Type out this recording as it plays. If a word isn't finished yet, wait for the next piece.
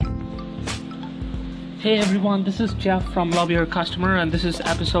Hey everyone, this is Jeff from Love Your Customer, and this is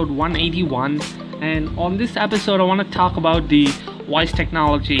episode 181. And on this episode, I want to talk about the voice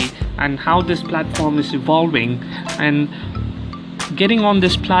technology and how this platform is evolving, and getting on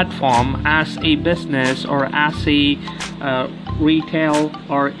this platform as a business or as a retail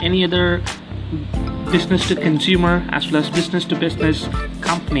or any other business to consumer as well as business to business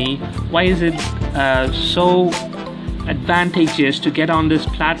company. Why is it so advantageous to get on this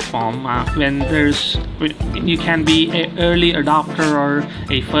platform when you can be an early adopter or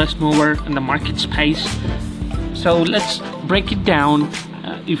a first mover in the market space? So let's break it down.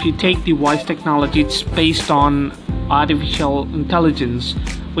 If you take the voice technology, it's based on artificial intelligence,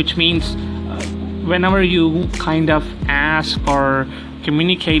 which means whenever you kind of ask or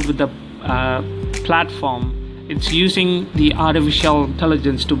communicate with the platform, it's using the artificial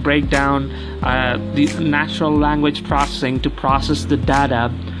intelligence to break down the natural language processing to process the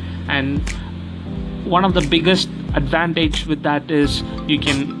data. And one of the biggest advantage with that is you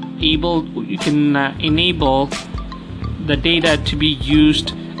can enable the data to be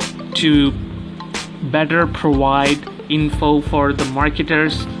used to better provide info for the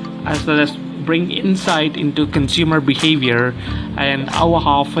marketers, as well as bring insight into consumer behavior and how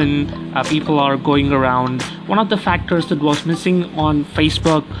often people are going around. One of the factors that was missing on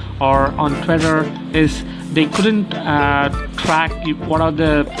Facebook or on Twitter is they couldn't track what are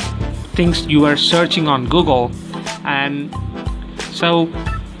the things you are searching on Google. And so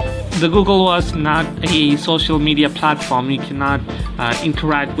the Google was not a social media platform. You cannot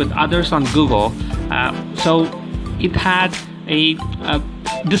interact with others on Google. So it had a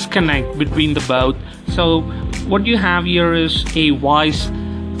disconnect between the both. So what you have here is a voice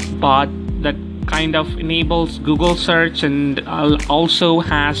bot that kind of enables Google search and also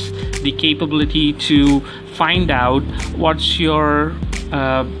has the capability to find out what's your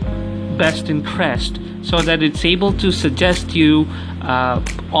best interest, so that it's able to suggest you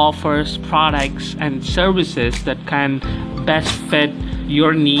offers, products and services that can best fit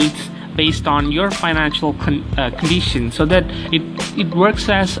your needs based on your financial condition, so that it works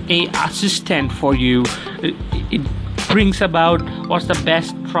as a assistant for you. It brings about what's the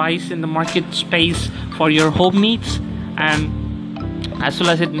best price in the market space for your home needs, and as well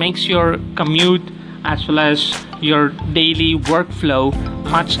as it makes your commute as well as your daily workflow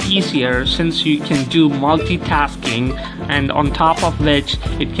much easier, since you can do multitasking. And on top of which,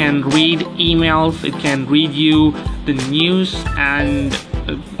 it can read emails, it can read you the news, and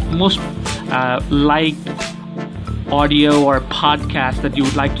most liked audio or podcast that you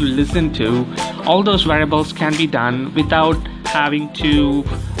would like to listen to. All those variables can be done without having to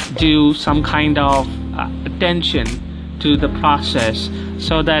do some kind of attention to the process,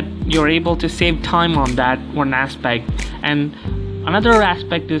 so that you're able to save time on that one aspect. And another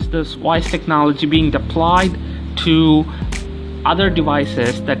aspect is this voice technology being deployed to other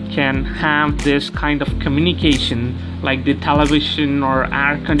devices that can have this kind of communication, like the television or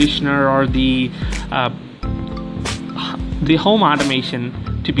air conditioner or the home automation,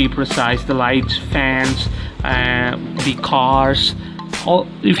 to be precise, the lights, fans, the cars.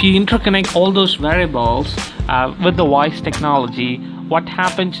 If you interconnect all those variables with the voice technology, what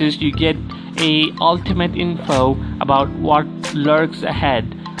happens is you get a ultimate info about what lurks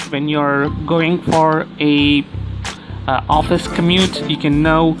ahead. When you're going for a office commute, you can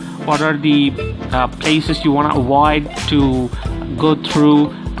know what are the places you want to avoid to go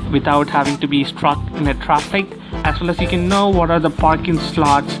through without having to be struck in a traffic, as well as you can know what are the parking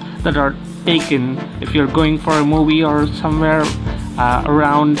slots that are taken. If you're going for a movie or somewhere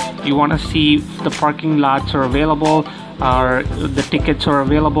around, you want to see if the parking lots are available or the tickets are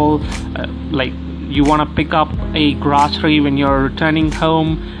available. Like you want to pick up a grocery when you're returning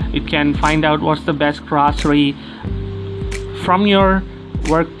home, it can find out what's the best grocery from your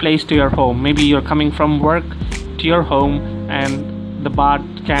workplace to your home. Maybe you're coming from work to your home, and the voice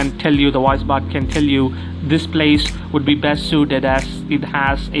bot can tell you this place would be best suited as it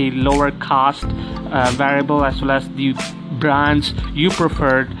has a lower cost variable, as well as the brands you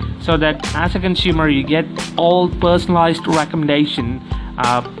preferred, so that as a consumer you get all personalized recommendation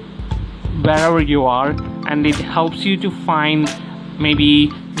wherever you are, and it helps you to find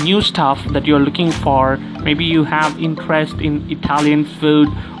maybe new stuff that you're looking for. Maybe you have interest in Italian food,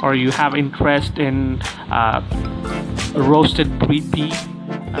 or you have interest in roasted beef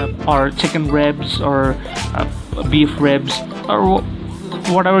or chicken ribs or beef ribs, or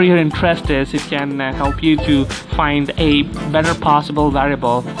whatever your interest is. It can help you to find a better possible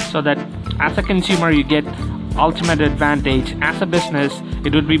variable, so that as a consumer you get ultimate advantage. As a business,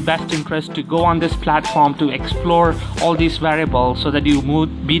 it would be best interest to go on this platform to explore all these variables, so that you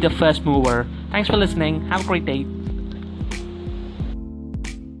be the first mover, Thanks for listening. Have a great day.